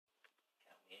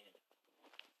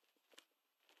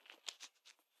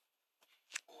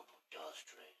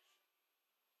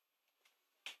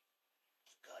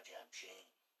machine.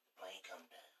 The plane come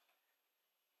down.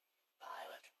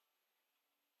 Pilot.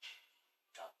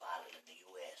 Top pilot in the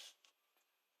U.S.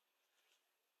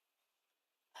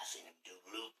 I seen him do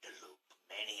loop-de-loop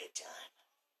many a time.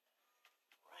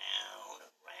 Round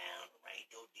and round, right,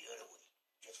 go the other way,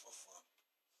 just for fun.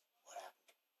 What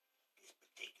happened? This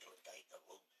particular day, the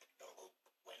loop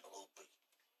went loopy.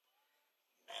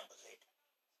 And that was it.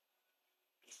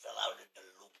 He fell out of the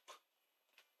loop.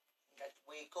 And that's the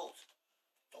way it goes.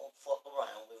 Don't fuck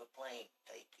around with a plane.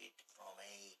 Take it from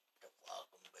A to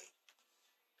fucking B.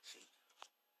 See,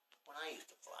 when I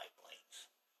used to fly planes,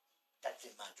 that's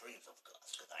in my dreams, of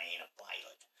course, because I ain't a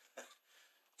pilot.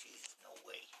 Jesus, no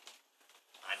way.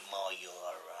 I'm more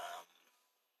your,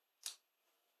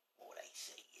 what would I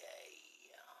say,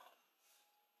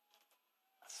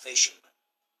 a fisherman.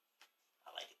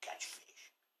 I like to catch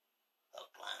fish.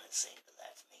 Hook, line, and sinker,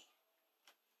 that's me.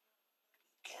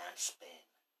 You can't spin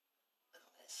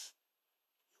unless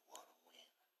you want to win.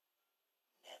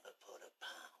 Never put a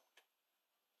pound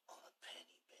on a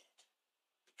penny bet,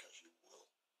 because you will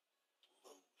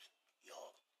lose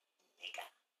your nigger.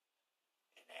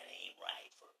 And that ain't right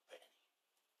for a penny.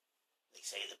 They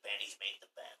say the pennies make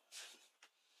the pounds.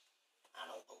 I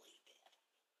don't believe that.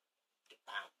 The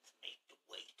pounds make the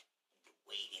weight, and the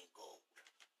weight in gold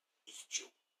is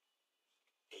true.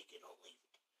 Take it or leave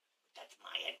it. But that's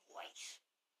my